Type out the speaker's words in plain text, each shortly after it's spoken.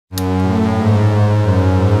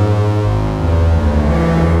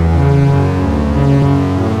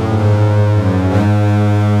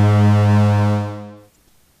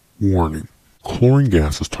Chlorine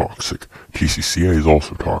gas is toxic. TCCA is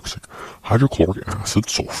also toxic. Hydrochloric acid,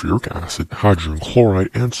 sulfuric acid, hydrogen chloride,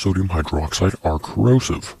 and sodium hydroxide are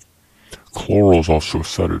corrosive. Chloral is also a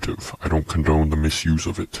sedative. I don't condone the misuse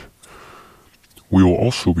of it. We will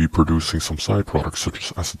also be producing some side products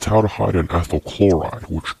such as acetaldehyde and ethyl chloride,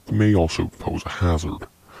 which may also pose a hazard.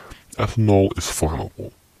 Ethanol is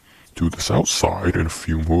flammable. Do this outside in a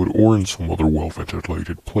fume hood or in some other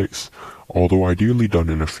well-ventilated place, although ideally done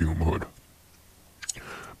in a fume hood.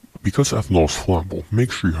 Because ethanol is flammable,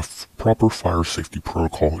 make sure you have proper fire safety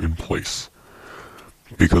protocol in place.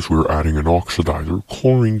 Because we are adding an oxidizer,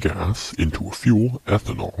 chlorine gas, into a fuel,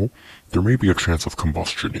 ethanol, there may be a chance of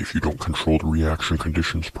combustion if you don't control the reaction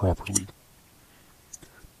conditions properly.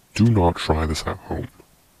 Do not try this at home.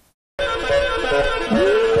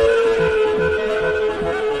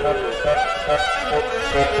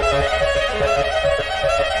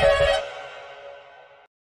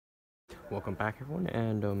 Welcome back, everyone,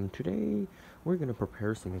 and today we're going to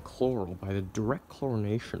prepare some chloral by the direct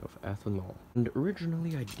chlorination of ethanol. And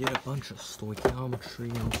originally I did a bunch of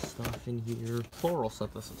stoichiometry and stuff in here. Chloral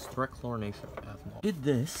synthesis, direct chlorination of ethanol. Did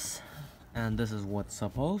this, and this is what's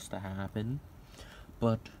supposed to happen,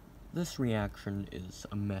 but this reaction is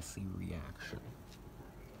a messy reaction.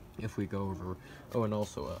 If we go over, oh, and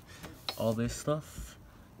also all this stuff,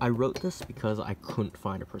 I wrote this because I couldn't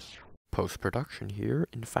find a post-production here.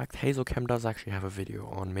 In fact, Hazelchem does actually have a video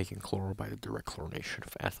on making chloral by the direct chlorination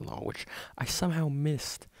of ethanol, which I somehow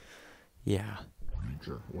missed. Yeah.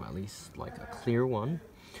 Well, at least, like, a clear one.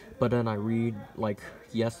 But then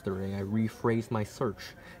yesterday, I rephrased my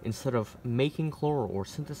search. Instead of making chloral or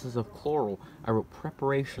synthesis of chloral, I wrote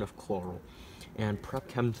preparation of chloral. And prep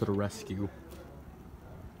chem to the rescue.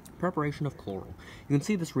 Preparation of chloral. You can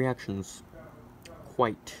see this reaction's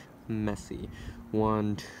quite messy.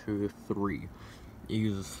 1, 2, 3. It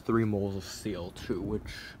uses 3 moles of CO2,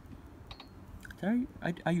 which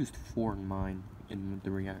I used 4 in mine in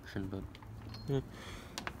the reaction, but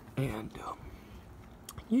and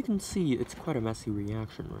you can see it's quite a messy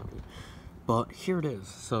reaction, really. But here it is.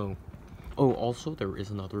 So, oh, also there is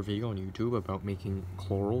another video on YouTube about making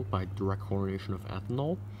chloral by direct chlorination of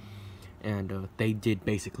ethanol, and they did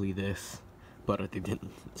basically this, but they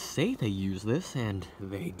didn't say they used this, and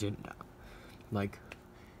they didn't. Like,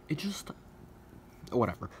 it just,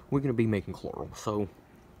 whatever. We're gonna be making chloral, so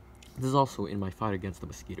this is also in my fight against the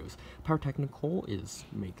mosquitoes. Pyrotechnical is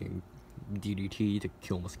making DDT to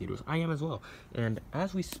kill mosquitoes. I am as well, and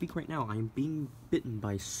as we speak right now, I am being bitten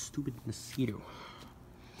by a stupid mosquito.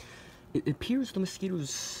 It appears the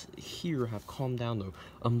mosquitoes here have calmed down, though.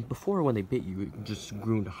 Before, when they bit you, it just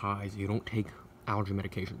grew into hives. You don't take allergy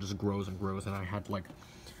medication, it just grows and grows, and I had, like,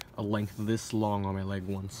 a length this long on my leg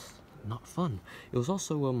once. Not fun. It was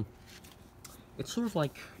also, it's sort of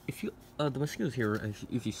like, if you, the mosquitoes here,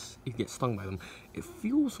 if you get stung by them, it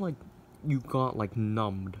feels like you got, like,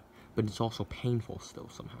 numbed, but it's also painful still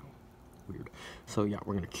somehow. Weird. So, yeah,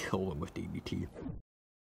 we're gonna kill them with DDT.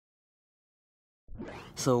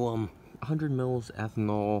 So, 100 mils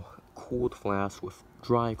ethanol, cooled flask with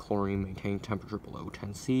dry chlorine, maintain temperature below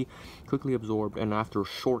 10°C, quickly absorbed, and after a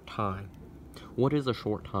short time. What is a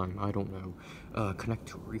short time? I don't know. Connect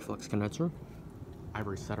to a reflux condenser. I've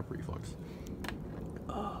already set up reflux.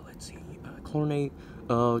 Let's see. Chlorinate.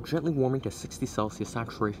 Gently warming to 60 Celsius.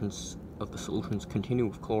 Saturations of the solutions continue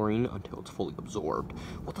with chlorine until it's fully absorbed.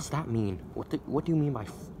 What does that mean? What do you mean by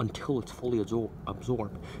until it's fully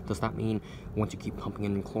absorbed? Does that mean once you keep pumping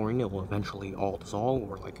in chlorine, it will eventually all dissolve,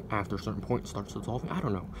 or like after a certain point it starts dissolving? I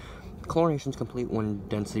don't know. Chlorination is complete when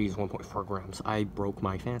density is 1.4 grams. I broke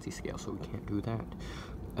my fancy scale, so we can't do that.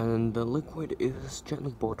 And the liquid is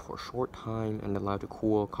gently boiled for a short time and allowed to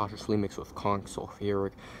cool. Cautiously mix with conch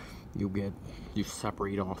sulfuric. You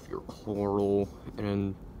separate off your chloral,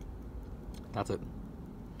 and that's it.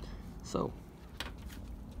 So,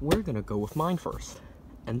 we're gonna go with mine first,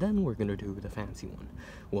 and then we're gonna do the fancy one.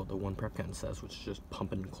 Well, the one PrepChem says, which is just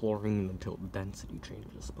pumping chlorine until the density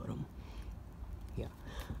changes, but, yeah.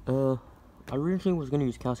 I originally was gonna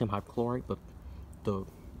use calcium hypochlorite, but the,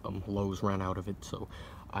 Lowe's ran out of it, so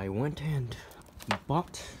I went and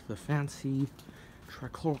bought the fancy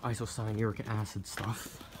trichloroisocyanuric acid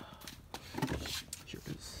stuff. Here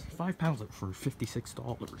it is. 5 pounds of it for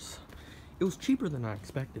 $56. It was cheaper than I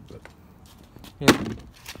expected, but yeah.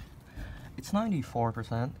 It's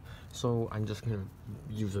 94%, so I'm just gonna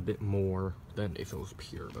use a bit more than if it was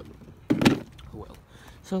pure, but well.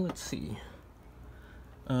 So let's see.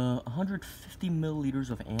 150 milliliters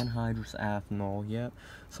of anhydrous ethanol, yep.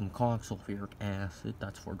 Some conch sulfuric acid,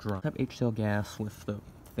 that's for dry. HCl gas with the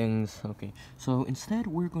things. Okay, so instead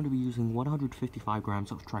we're going to be using 155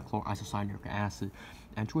 grams of trichloroisocyanuric acid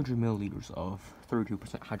and 200 milliliters of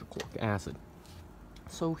 32% hydrochloric acid.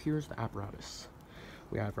 So here's the apparatus.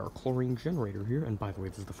 We have our chlorine generator here, and by the way,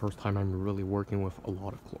 this is the first time I'm really working with a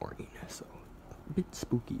lot of chlorine, so a bit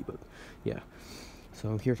spooky, but yeah.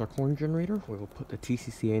 So here's our chlorine generator. We'll put the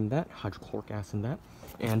TCCA in that, hydrochloric acid in that,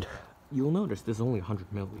 and you'll notice this is only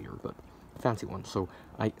 100 milliliter, but fancy one. So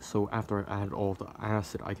after I add all the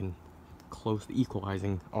acid, I can close the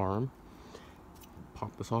equalizing arm,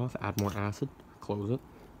 pop this off, add more acid, close it,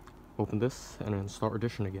 open this, and then start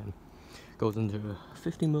addition again. Goes into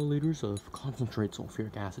 50 milliliters of concentrate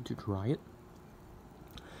sulfuric acid to dry it.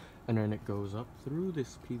 And then it goes up through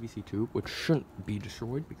this PVC tube, which shouldn't be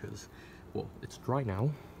destroyed because, well, it's dry now.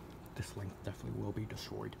 This length definitely will be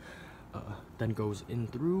destroyed. Then goes in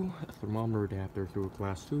through a thermometer adapter through a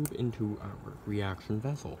glass tube into our reaction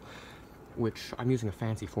vessel, which I'm using a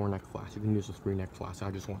fancy 4-neck flask. You can use a 3-neck flask. I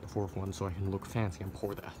just want the 4th one so I can look fancy and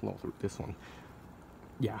pour the ethanol through this one.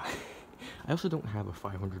 Yeah. I also don't have a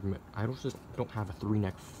 500 ml. I also don't have a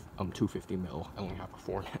 3-neck 250 ml. I only have a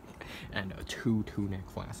 4-neck and 2 2-neck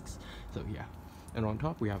flasks. So yeah. And on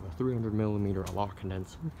top we have a 300 millimeter lock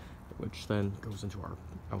condenser, which then goes into our.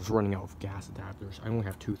 I was running out of gas adapters. I only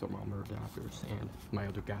have 2 thermometer adapters, and my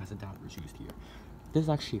other gas adapters used here. This is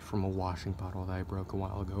actually from a washing bottle that I broke a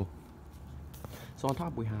while ago. So on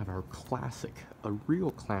top we have our classic, a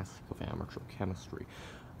real classic of amateur chemistry,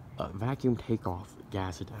 a vacuum takeoff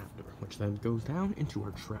gas adapter, which then goes down into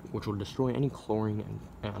our trap, which will destroy any chlorine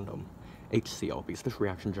and HCl, because this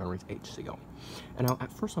reaction generates HCl. And now,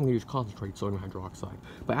 at first I'm going to use concentrated sodium hydroxide,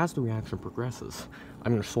 but as the reaction progresses,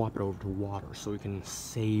 I'm going to swap it over to water so we can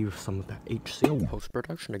save some of that HCl.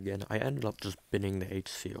 Post-production again, I ended up just binning the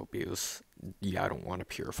HCl because, yeah, I don't want to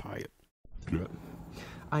purify it. Yeah.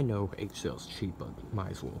 I know HCl's cheap, but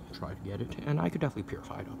might as well try to get it, and I could definitely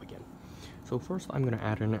purify it up again. So first I'm going to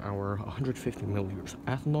add in our 150 milliliters of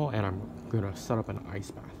ethanol, and I'm going to set up an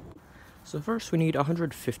ice bath. So first we need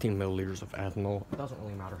 150 milliliters of ethanol. It doesn't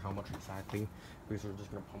really matter how much exactly, because we're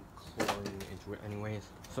just going to pump chlorine into it anyways.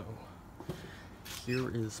 So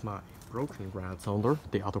here is my broken grad cylinder.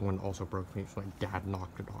 The other one also broke me, so my dad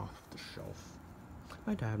knocked it off the shelf.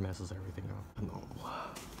 My dad messes everything up.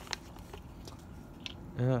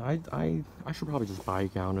 I should probably just buy a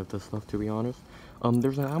gallon of this stuff, to be honest.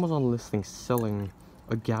 There's an Amazon listing selling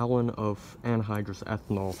a gallon of anhydrous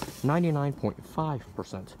ethanol,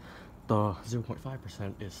 99.5%. The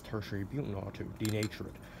 0.5% is tertiary butanol to denature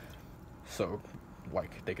it. So,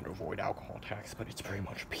 like, they can avoid alcohol tax, but it's pretty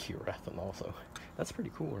much pure ethanol, so that's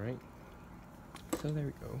pretty cool, right? So there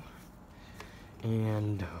we go.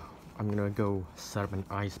 And I'm gonna go set up an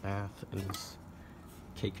ice bath in this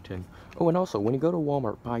cake tin. Oh, and also, when you go to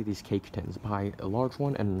Walmart, buy these cake tins. Buy a large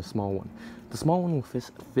one and a small one. The small one will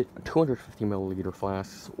fit 250 milliliter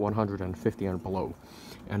flasks, 150 and below.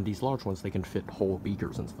 And these large ones, they can fit whole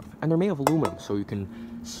beakers and stuff. And they're made of aluminum, so you can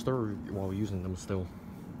stir while using them still.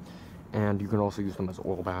 And you can also use them as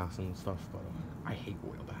oil baths and stuff, but I hate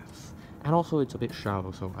oil baths. And also, it's a bit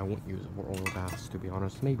shallow, so I won't use it for oil baths, to be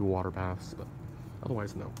honest. Maybe water baths, but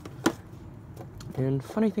otherwise, no. And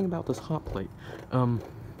funny thing about this hot plate,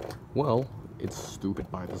 well, it's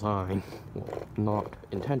stupid by design. Well, not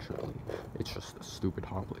intentionally. It's just a stupid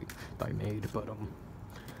hot plate that I made, but,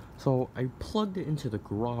 so I plugged it into the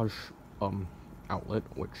garage, outlet,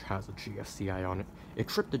 which has a GSCI on it. It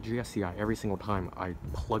tripped the GSCI every single time I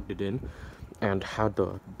plugged it in, and had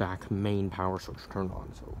the back main power switch turned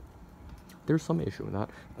on, so there's some issue with that.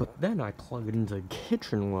 But then I plug it into the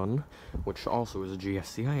kitchen one, which also is a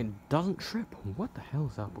GSCI, and it doesn't trip. What the hell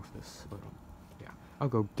is up with this? But, yeah, I'll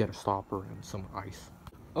go get a stopper and some ice.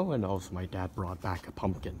 Oh, and also my dad brought back a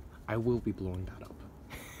pumpkin. I will be blowing that up.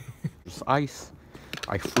 There's ice.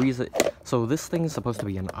 I freeze it. So this thing is supposed to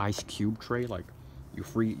be an ice cube tray, like,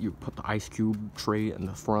 you put the ice cube tray in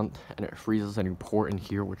the front, and it freezes, and you pour it in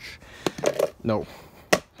here, which, no.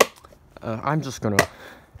 I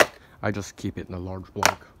just keep it in a large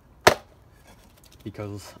block,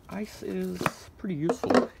 because ice is pretty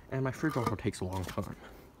useful, and my fridge also takes a long time.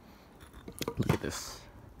 Look at this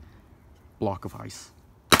block of ice.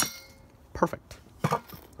 Perfect.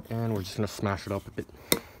 And we're just gonna smash it up a bit.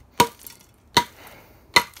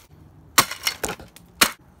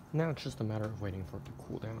 Now it's just a matter of waiting for it to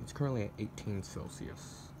cool down. It's currently at 18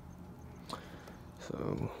 Celsius.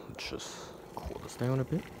 So let's just cool this down a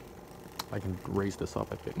bit. I can raise this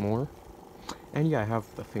up a bit more. And yeah, I have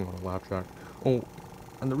the thing on the lap jack. Oh,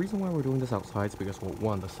 and the reason why we're doing this outside is because, well,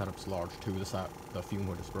 1, the setup's large, 2, the fume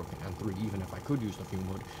hood is broken, and 3, even if I could use the fume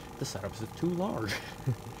hood, the setup is too large.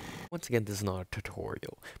 Once again, this is not a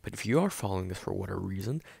tutorial, but if you are following this for whatever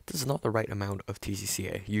reason, this is not the right amount of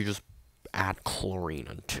TCCA. You just add chlorine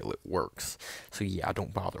until it works. So yeah,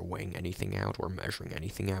 don't bother weighing anything out or measuring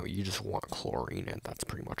anything out. You just want chlorine, and that's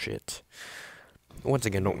pretty much it. Once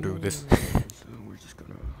again, don't do this. So we're just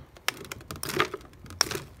gonna...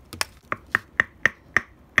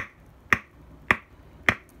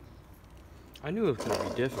 I knew it was gonna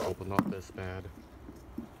be difficult, but not this bad.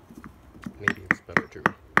 Maybe it's better too.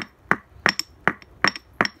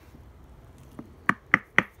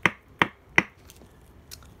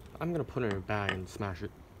 I'm gonna put it in a bag and smash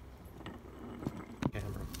it.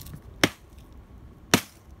 Camera.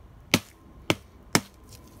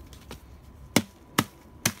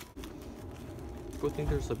 Good thing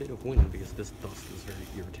there's a bit of wind because this dust is very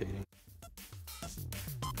irritating.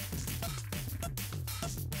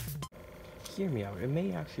 Hear me out, it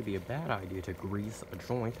may actually be a bad idea to grease a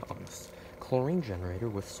joint on this chlorine generator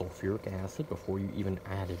with sulfuric acid before you even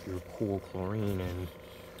added your pool chlorine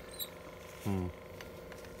and...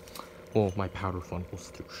 Well, my powder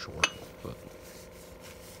funnel's too short, but...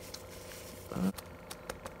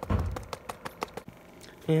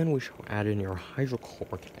 And we shall add in your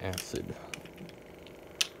hydrochloric acid.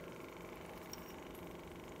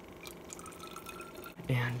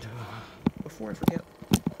 And, before I forget,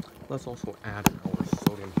 let's also add our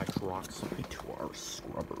sodium hydroxide to our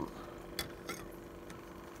scrubber.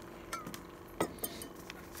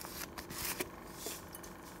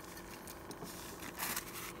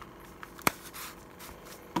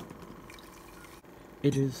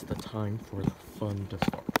 It is the time for the fun to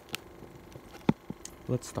start.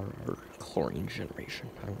 Let's start our chlorine generation.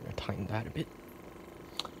 I'm going to tighten that a bit.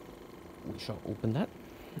 We shall open that,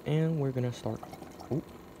 and we're going to start... Oh.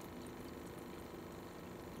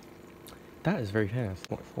 That is very fast.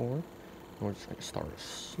 0.4. And we're just going to start a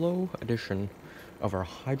slow addition of our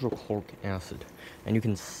hydrochloric acid. And you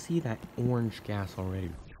can see that orange gas already.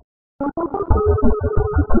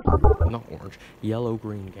 Not orange,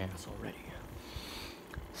 yellow-green gas already.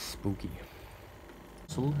 Spooky.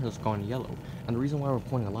 Solution has gone yellow, and the reason why we're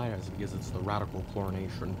pointing a light at it is because it's the radical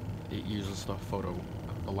chlorination. It uses the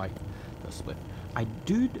the light to split. I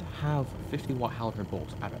did have 50-watt halogen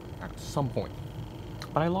bolts at some point,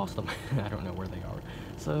 but I lost them. I don't know where they are.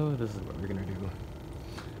 So this is what we're gonna do.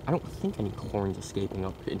 I don't think any chlorine's escaping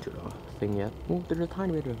up into the thing yet. Well, there's a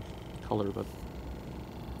tiny bit of color, but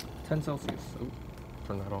 10 Celsius. Oh,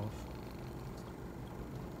 turn that off.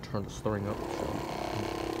 Turn the stirring up.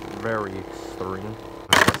 Very stirring.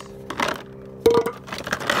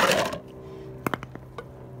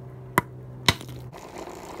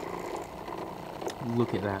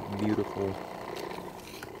 Look at that beautiful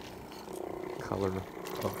color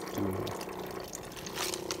of doom.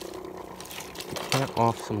 You can't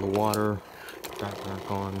off some of the water, put that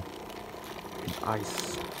back on, the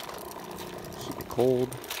ice, keep it cold.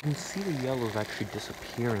 You can see the yellow's actually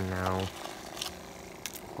disappearing now.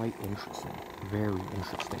 Quite interesting, very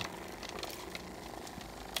interesting.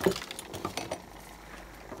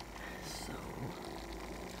 So,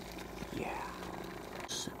 yeah,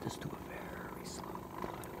 set this to a very slow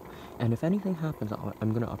boil. And if anything happens,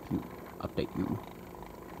 I'm gonna update you.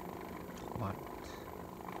 But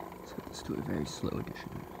set this to a very slow addition.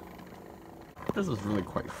 This is really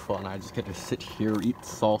quite fun. I just get to sit here, eat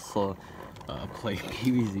salsa, play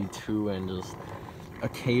PvZ2, and just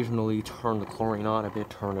occasionally turn the chlorine on a bit,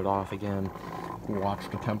 turn it off again, watch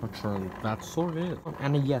the temperature, and that's sort of it.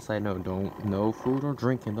 And yes, I know, no food or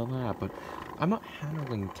drink in the lab, but I'm not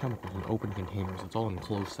handling chemicals in open containers. It's all in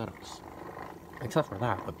closed setups. Except for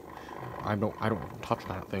that, but I don't touch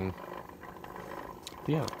that thing. But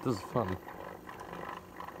yeah, this is fun.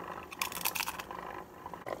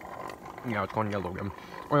 Yeah, it's gone yellow again.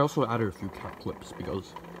 I also added a few cap clips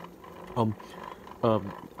because,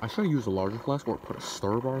 I should have used a larger flask or put a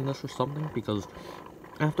stir bar in this or something, because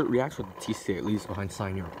after it reacts with the TCCA, it leaves behind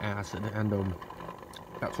cyanuric acid, and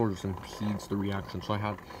that sort of impedes the reaction. So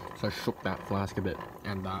I shook that flask a bit,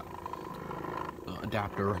 and that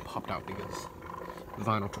adapter popped out because the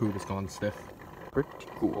vinyl tube has gone stiff. Pretty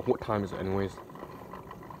cool. What time is it anyways?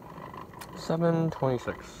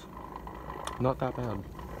 7:26. Not that bad.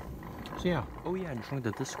 So yeah. Oh yeah, and join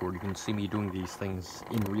the Discord. You can see me doing these things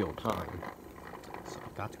in real time. So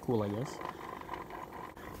that's cool, I guess.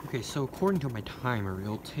 Okay, so according to my timer,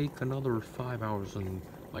 it'll take another 5 hours and,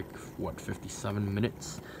 like, what, 57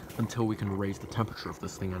 minutes until we can raise the temperature of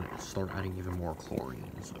this thing and start adding even more chlorine.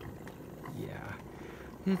 So, yeah,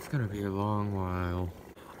 it's gonna be a long while.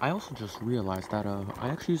 I also just realized that, I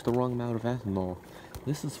actually used the wrong amount of ethanol.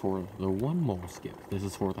 This is for the 1 mole scale. This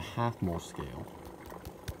is for the half mole scale.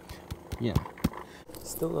 Yeah.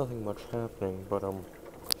 Still nothing much happening, but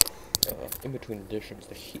in between additions,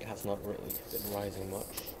 the heat has not really been rising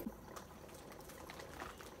much.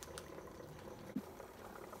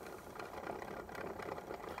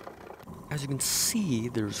 As you can see,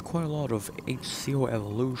 there's quite a lot of HCO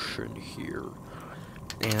evolution here,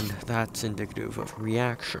 and that's indicative of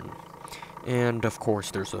reaction. And of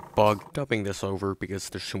course, there's a bug dubbing this over because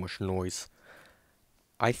there's too much noise.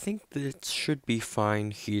 I think that should be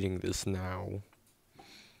fine heating this now.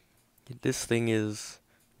 This thing is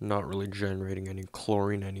not really generating any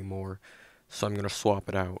chlorine anymore, so I'm going to swap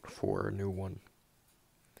it out for a new one.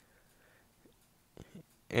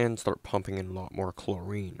 And start pumping in a lot more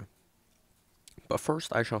chlorine. But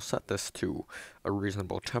first I shall set this to a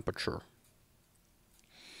reasonable temperature.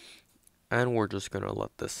 And we're just going to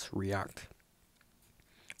let this react.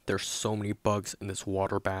 There's so many bugs in this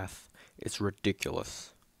water bath, it's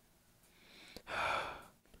ridiculous.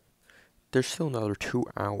 There's still another 2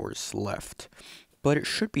 hours left, but it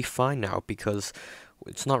should be fine now because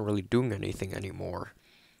it's not really doing anything anymore.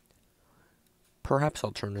 Perhaps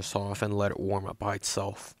I'll turn this off and let it warm up by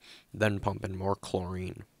itself, then pump in more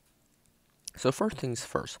chlorine. So first things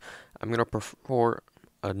first, I'm going to perform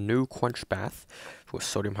a new quench bath with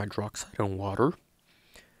sodium hydroxide and water.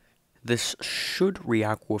 This should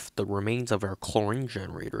react with the remains of our chlorine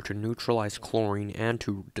generator to neutralize chlorine and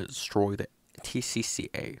to destroy the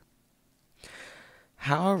TCCA.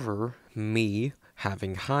 However, me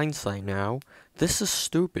having hindsight now, this is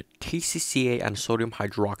stupid. TCCA and sodium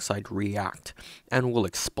hydroxide react and will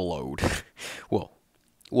explode. Well,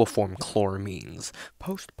 will form chloramines.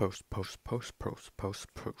 Post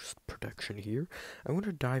production here. I want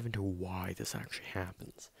to dive into why this actually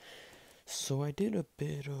happens. So I did a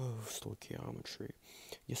bit of stoichiometry.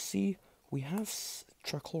 You see, we have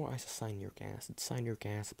trichloroisocyanuric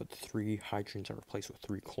acid, but the 3 hydrogens are replaced with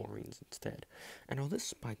 3 chlorines instead. And now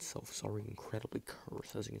this by itself is already incredibly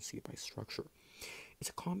cursed, as you can see by structure. It's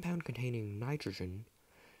a compound containing nitrogen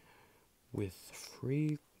with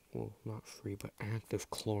but active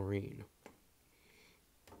chlorine.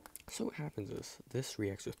 So what happens is, this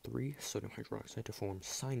reacts with 3 sodium hydroxide to form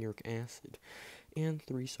cyanuric acid and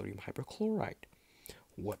 3 sodium hypochlorite.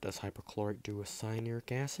 What does hypochlorite do with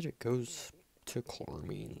cyanuric acid? It goes to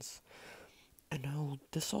chloramines. And now,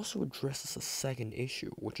 this also addresses a second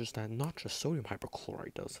issue, which is that not just sodium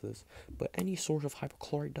hypochlorite does this, but any source of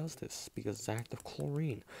hypochlorite does this, because it's active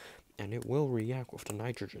chlorine, and it will react with the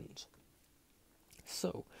nitrogens.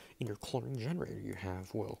 So, in your chlorine generator, you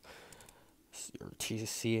have, well, your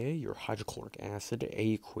TCCA, your hydrochloric acid,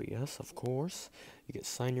 aqueous, of course. You get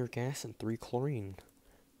cyanuric acid and 3 chlorine,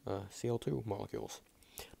 Cl2 molecules.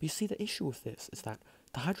 But you see, the issue with this is that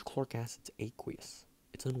the hydrochloric acid's aqueous.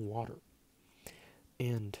 It's in water.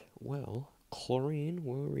 And, well, chlorine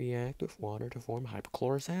will react with water to form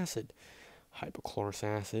hypochlorous acid. Hypochlorous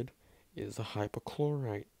acid is a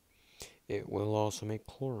hypochlorite. It will also make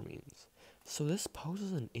chloramines. So this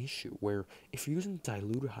poses an issue where if you're using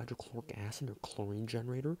diluted hydrochloric acid or chlorine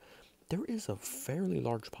generator, there is a fairly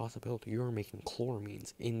large possibility you're making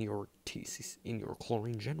chloramines in your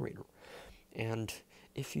chlorine generator. And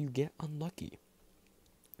if you get unlucky,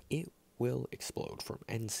 it will explode from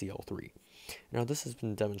NCl3. Now this has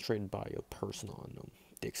been demonstrated by a person on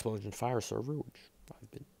the Explosion Fire server, which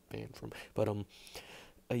I've been banned from. But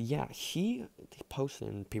yeah, he posted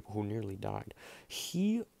in people who nearly died.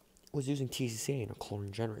 He was using TCCA in a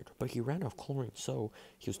chlorine generator, but he ran out of chlorine, so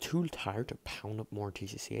he was too tired to pound up more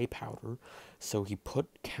TCCA powder, so he put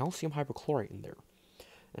calcium hypochlorite in there.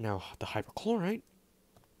 And now the hypochlorite,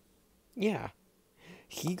 yeah,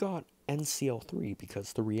 he got NCl3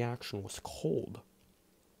 because the reaction was cold.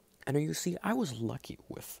 And you see, I was lucky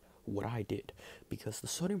with what I did because the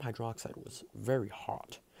sodium hydroxide was very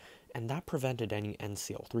hot, and that prevented any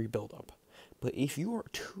NCl3 buildup. But if you are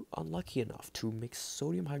too unlucky enough to mix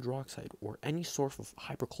sodium hydroxide or any sort of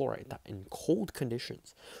hypochlorite that in cold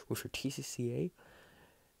conditions with your TCCA,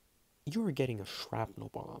 you are getting a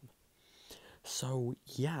shrapnel bomb. So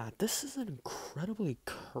yeah, this is an incredibly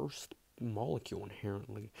cursed molecule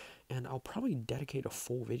inherently, and I'll probably dedicate a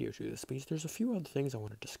full video to this because there's a few other things I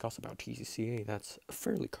want to discuss about TCCA that's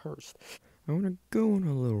fairly cursed. I want to go on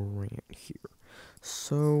a little rant here.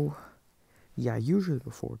 So yeah, usually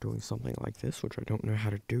before doing something like this, which I don't know how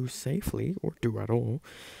to do safely, or do at all,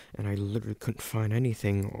 and I literally couldn't find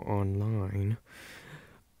anything online,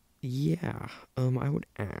 yeah, I would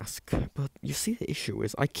ask, but you see the issue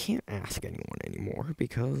is I can't ask anyone anymore,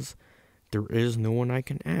 because there is no one I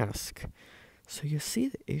can ask. So you see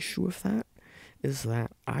the issue with that is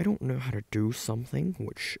that I don't know how to do something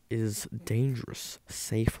which is dangerous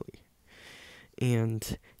safely.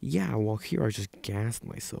 And yeah, well, here I just gassed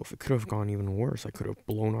myself. It could have gone even worse. I could have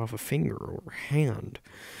blown off a finger or hand.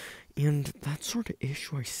 And that sort of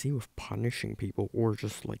issue I see with punishing people or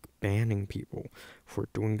just like banning people for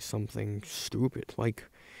doing something stupid. Like,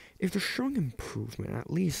 if they're showing improvement, at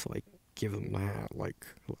least like give them that, like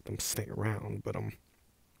let them stay around. But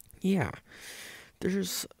yeah,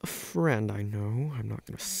 there's a friend I know. I'm not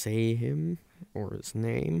gonna say him or his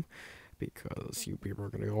name because you people are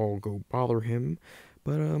gonna all go bother him.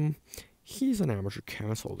 But he's an amateur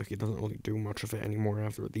castle. He doesn't really do much of it anymore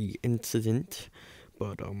after the incident.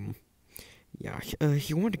 But yeah,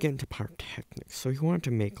 he wanted to get into pyrotechnics, so he wanted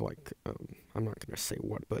to make like I'm not gonna say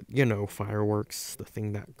what, but you know, fireworks, the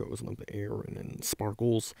thing that goes into the air and then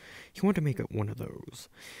sparkles. He wanted to make it one of those,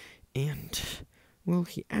 and well,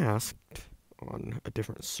 he asked on a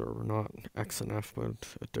different server, not XNF, but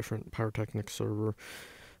a different pyrotechnics server.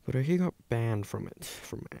 But he got banned from it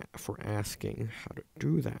for asking how to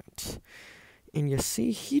do that. And you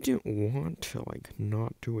see, he didn't want to like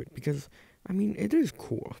not do it because I mean it is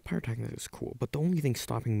cool. Pyrotechnics is cool, but the only thing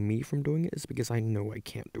stopping me from doing it is because I know I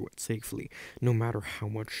can't do it safely. No matter how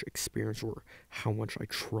much experience or how much I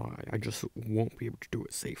try, I just won't be able to do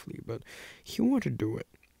it safely. But he wanted to do it.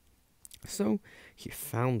 So he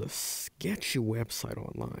found a sketchy website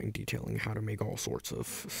online detailing how to make all sorts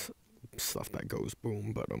of stuff that goes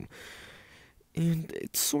boom, but and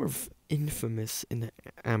it's sort of infamous in the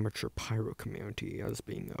amateur pyro community as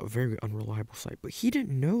being a very unreliable site, but he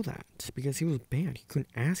didn't know that because he was banned. He couldn't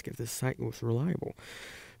ask if this site was reliable.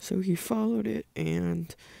 So he followed it,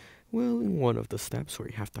 and well, in one of the steps where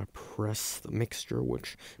you have to press the mixture,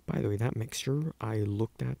 which, by the way, that mixture, I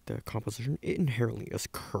looked at the composition, it inherently is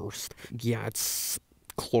cursed. Yeah, it's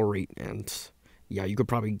chlorate, and yeah, you could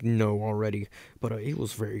probably know already, but it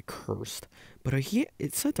was very cursed. But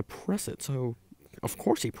it said to press it, so of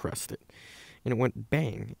course he pressed it, and it went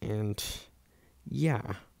bang, and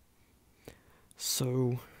yeah.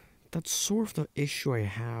 So that's sort of the issue I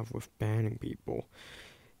have with banning people.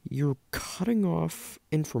 You're cutting off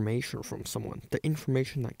information from someone, the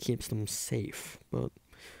information that keeps them safe. But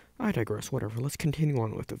I digress, whatever. Let's continue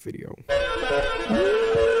on with the video.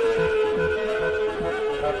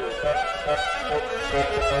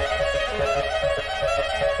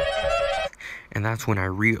 And that's when I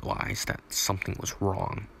realized that something was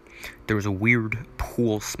wrong. There was a weird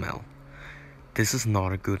pool smell. This is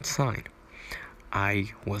not a good sign.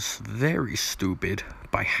 I was very stupid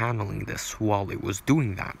by handling this while it was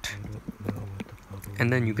doing that.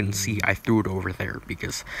 And then you can see I threw it over there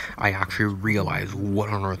because I actually realized what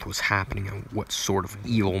on earth was happening and what sort of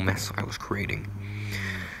evil mess I was creating.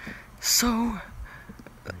 So,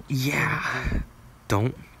 yeah,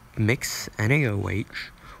 don't mix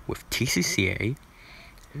NaOH with TCCA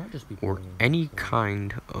or any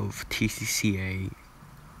kind of TCCA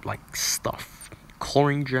like stuff.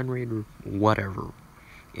 Chlorine generator, whatever.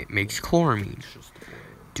 It makes chloramines.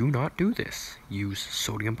 Do not do this. Use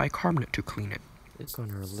sodium bicarbonate to clean it. It's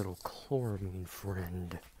on our little chloramine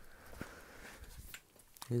friend.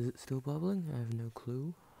 Is it still bubbling? I have no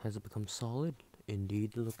clue. Has it become solid?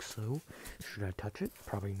 Indeed, looks so. Should I touch it?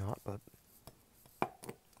 Probably not, but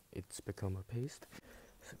it's become a paste.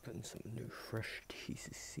 So putting some new fresh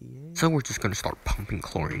TCCA. So we're just going to start pumping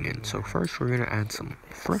chlorine in. So first we're going to add some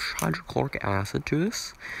fresh hydrochloric acid to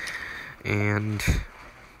this. And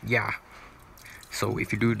yeah. So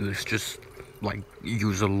if you do this, just like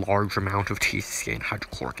use a large amount of TCCA and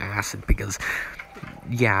hydrochloric acid because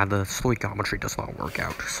yeah, the stoichiometry does not work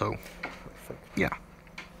out. So yeah.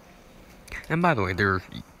 And by the way, there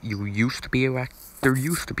used to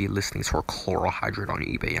be listings for chloral hydrate on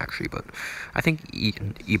eBay actually, but I think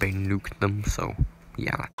eBay nuked them. So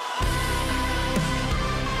yeah,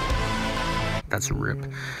 that's a rip.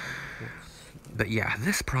 But yeah,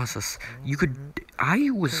 this process, I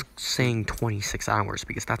was saying 26 hours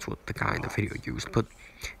because that's what the guy in the video used, but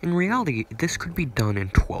in reality, this could be done in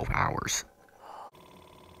 12 hours.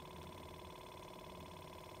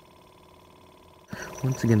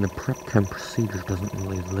 Once again, the prep chem procedure doesn't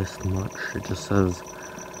really list much. It just says,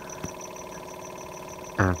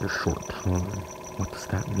 after a short time. What does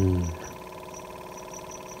that mean?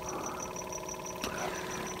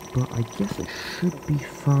 But I guess it should be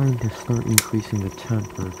fine to start increasing the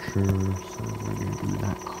temperature, so we're going to do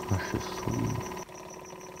that cautiously.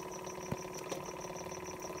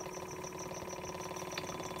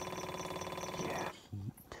 Yeah,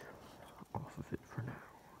 heat off of it for now.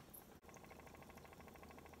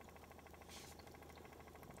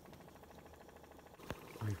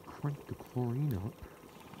 I've cranked the chlorine up.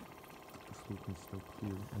 The solution's still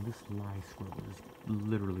clear, and this lye scrubber is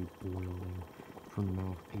literally boiling. from the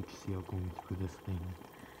amount of HCl going through this thing.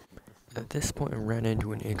 At this point, I ran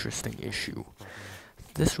into an interesting issue.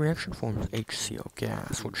 This reaction forms HCl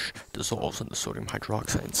gas, which dissolves in the sodium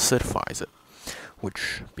hydroxide and acidifies it,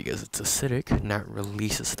 which, because it's acidic, now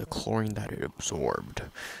releases the chlorine that it absorbed.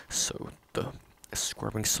 So the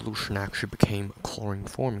scrubbing solution actually became a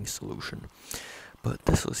chlorine-forming solution. But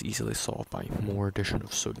this was easily solved by more addition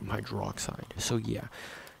of sodium hydroxide. So yeah,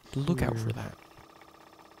 look out for that.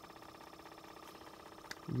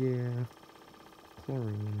 Yeah,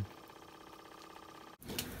 chlorine.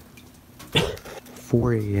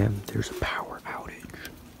 4 a.m. there's a power outage.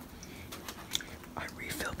 I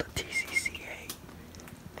refilled the TCCA.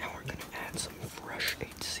 Now we're gonna add some fresh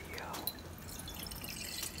HCl.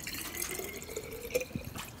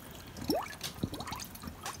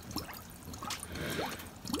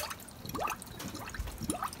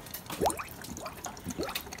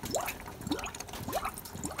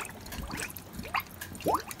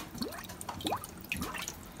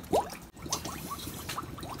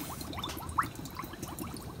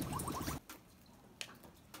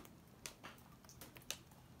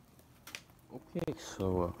 Okay,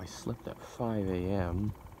 so I slept at 5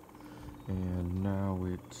 a.m. and now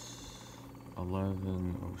it's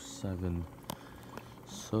 11:07.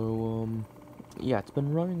 So, yeah, it's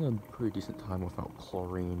been running a pretty decent time without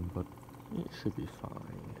chlorine, but it should be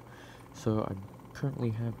fine. So I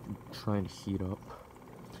currently have trying to heat up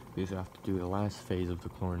because I have to do the last phase of the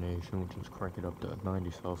chlorination, which is crank it up to 90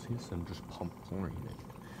 Celsius and just pump chlorine in.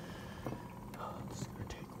 This is gonna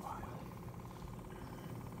take a while.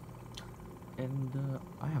 And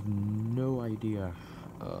I have no idea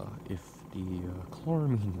if the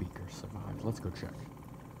chloramine beaker survived. Let's go check.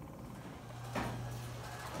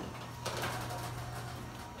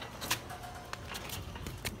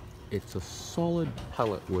 It's a solid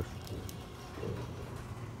pellet with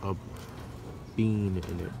a bean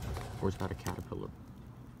in it. Or is that a caterpillar?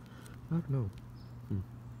 I don't know.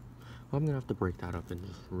 I'm gonna have to break that up and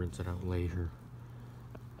just rinse it out later.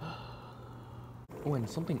 Oh, and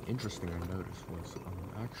something interesting I noticed was,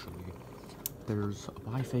 actually, there's a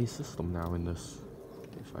biphase system now in this.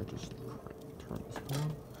 If I just turn this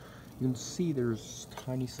on, you can see there's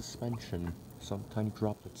tiny suspension, some tiny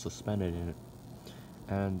droplets suspended in it,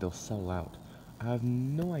 and they'll settle out. I have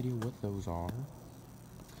no idea what those are.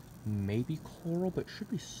 Maybe chloral, but it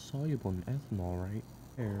should be soluble in ethanol, right?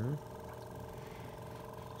 There.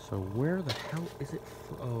 So where the hell is it?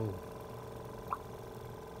 Oh.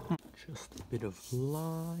 Just a bit of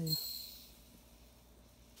lye.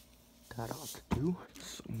 That ought to do.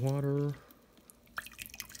 Some water.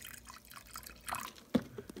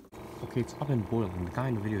 Okay, it's up and boiling. The guy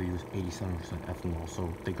in the video used 87% ethanol,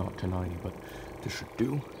 so they got to 90, but this should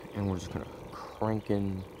do. And we're just gonna crank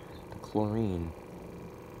in the chlorine.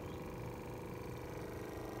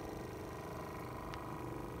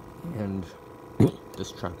 And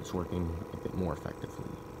this trap is working a bit more effectively.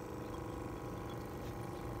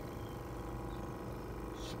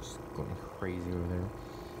 Going crazy over there.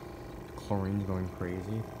 Chlorine's going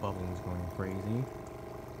crazy. Bubbling's going crazy.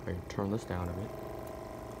 I can turn this down a bit.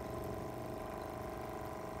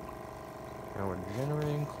 Now we're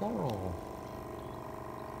generating chloral.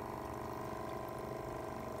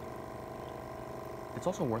 It's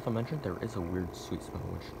also worth a mention, there is a weird sweet smell,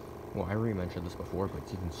 which, well, I already mentioned this before, but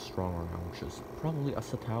it's even stronger now, which is probably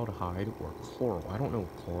acetaldehyde or chloral. I don't know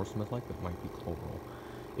what chloral smells like, but it might be chloral.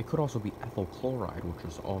 It could also be ethyl chloride, which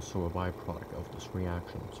is also a byproduct of this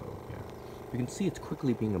reaction, so yeah. You can see it's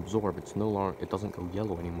quickly being absorbed, it's no longer, it doesn't go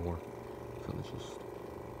yellow anymore. So let's just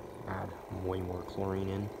add way more chlorine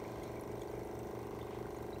in.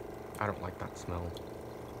 I don't like that smell.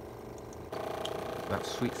 That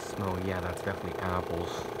sweet smell, yeah, that's definitely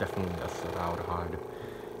apples, definitely acetaldehyde.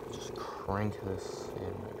 Just crank this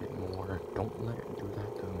in a bit more. Don't let it do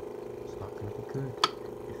that though. It's not gonna be good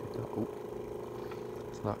if it does. Oh.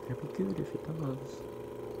 It's not gonna be good if it does.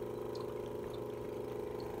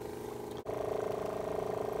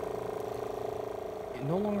 It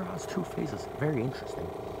no longer has two phases. Very interesting.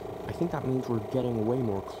 I think that means we're getting way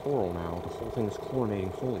more chloral now. The whole thing is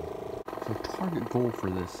chlorinating fully. So target goal for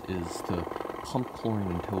this is to pump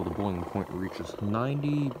chlorine until the boiling point reaches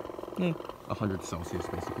 90, 100 Celsius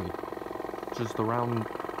basically. Just around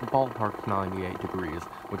ballpark 98 degrees,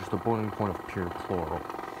 which is the boiling point of pure chloral.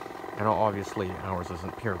 And obviously ours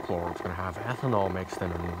isn't pure chloral, it's going to have ethanol mixed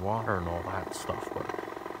in and water and all that stuff, but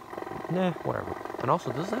whatever. And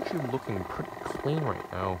also, this is actually looking pretty clean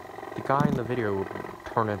right now. The guy in the video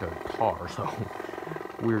turned into tar, so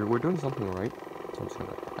we're doing something right. So I'm just going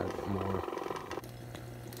to add a bit more.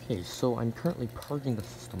 Okay, so I'm currently purging the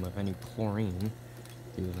system of any chlorine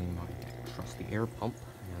using my trust the air pump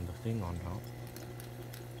and the thing on top.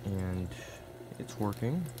 And it's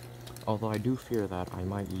working. Although I do fear that I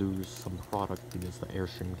might lose some product because the air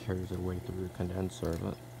stream carries it away through the condenser,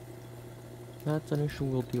 but that's an issue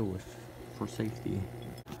we'll deal with for safety.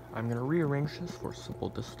 I'm gonna rearrange this for simple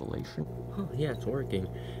distillation. Huh, yeah, it's working.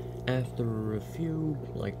 After a few,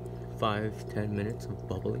 like 5-10 minutes of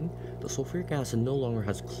bubbling, the sulfuric acid no longer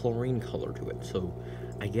has chlorine color to it, so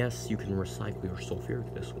I guess you can recycle your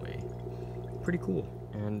sulfuric this way. Pretty cool.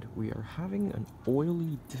 And we are having an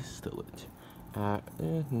oily distillate at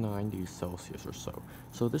 90 Celsius or so.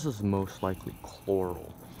 So this is most likely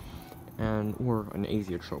chloral, or an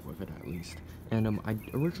azeotrope of it at least. And I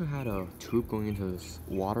originally had a tube going into this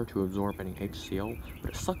water to absorb any HCl,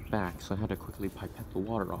 but it sucked back, so I had to quickly pipette the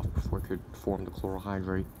water off before it could form the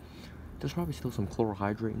chlorohydrate. There's probably still some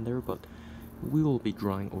chlorohydrate in there, but we will be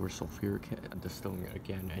drying over sulfuric and distilling it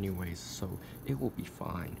again anyways, so it will be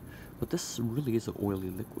fine. But this really is an oily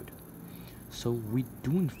liquid. So we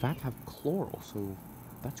do in fact have chloral, so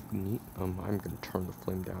that's neat. I'm gonna turn the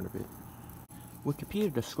flame down a bit.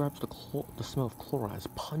 Wikipedia describes the smell of chloral as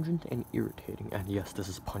pungent and irritating, and yes, this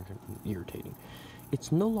is pungent and irritating.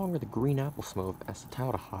 It's no longer the green apple smell of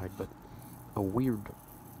acetaldehyde, but a weird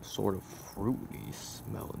sort of fruity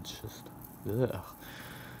smell. It's just, ugh.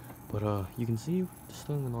 But you can see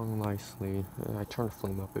distilling along nicely. I turn the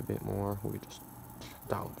flame up a bit more. We just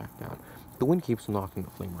dial it back down. The wind keeps knocking the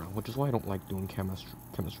flame around, which is why I don't like doing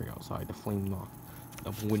chemistry outside. The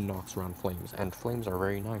wind knocks around flames, and flames are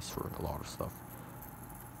very nice for a lot of stuff.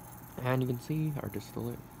 And you can see our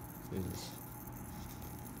distillate is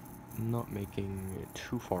not making it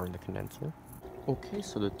too far in the condenser. Okay,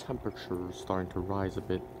 so the temperature is starting to rise a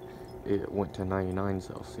bit. It went to 99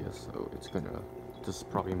 Celsius, so this is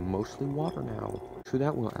probably mostly water now. To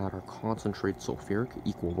that, we'll add our concentrated sulfuric,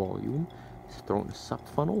 equal volume, throw it in a sep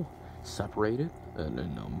funnel, separate it, and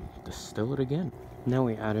then distill it again. Now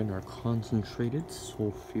we add in our concentrated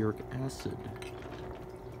sulfuric acid.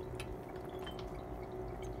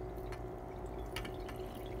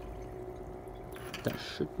 That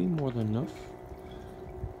should be more than enough.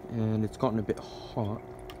 And it's gotten a bit hot.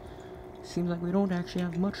 Seems like we don't actually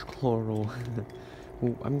have much chloral.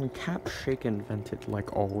 Well, I'm gonna cap, shake, and vent it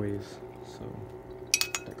like always. So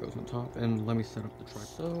that goes on top. And let me set up the tripod.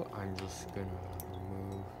 So I'm just gonna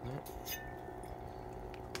remove that.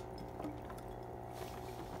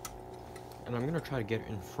 And I'm gonna try to get it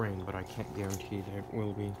in frame, but I can't guarantee that it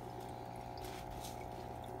will be.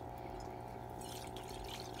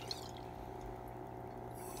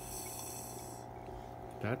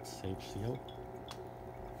 That's HCl.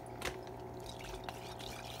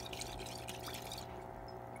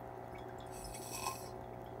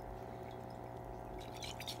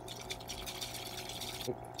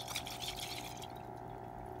 Oh.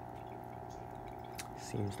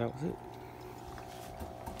 Seems that was it.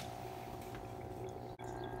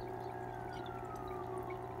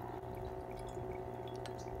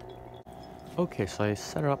 Okay, so I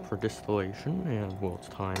set it up for distillation, and well, it's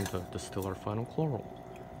time to distill our final chloral.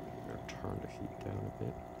 I'm gonna turn the heat down a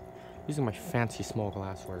bit. Using my fancy small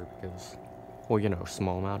glassware because, well, you know,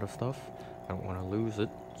 small amount of stuff. I don't want to lose it,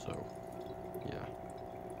 so yeah.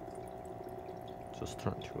 Just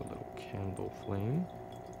turn to a little candle flame.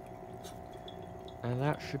 And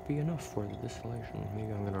that should be enough for the distillation.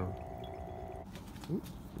 Maybe I'm gonna... Ooh,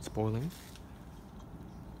 it's boiling.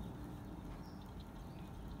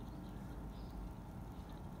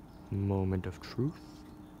 Moment of truth.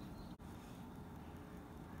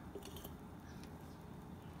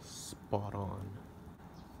 Spot on.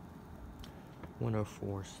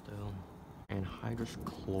 104 still. Anhydrous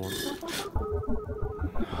chloride.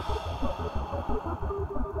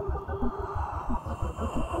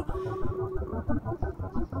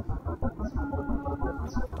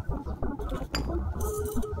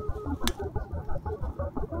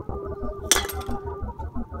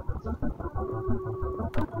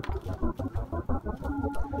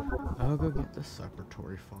 I'll go get the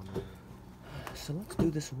separatory funnel. So let's do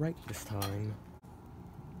this right this time.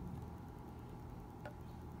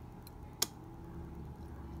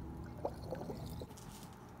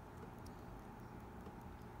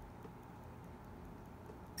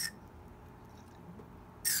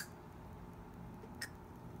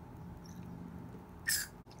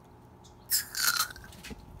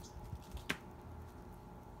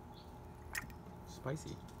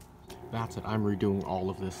 Spicy. That's it, I'm redoing all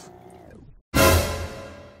of this.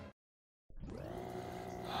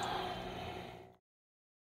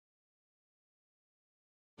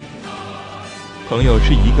 朋友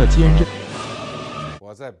是一个坚韧。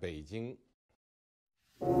我在北京。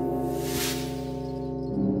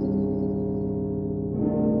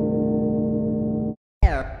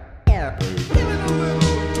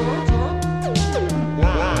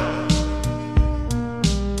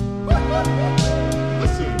Thank you.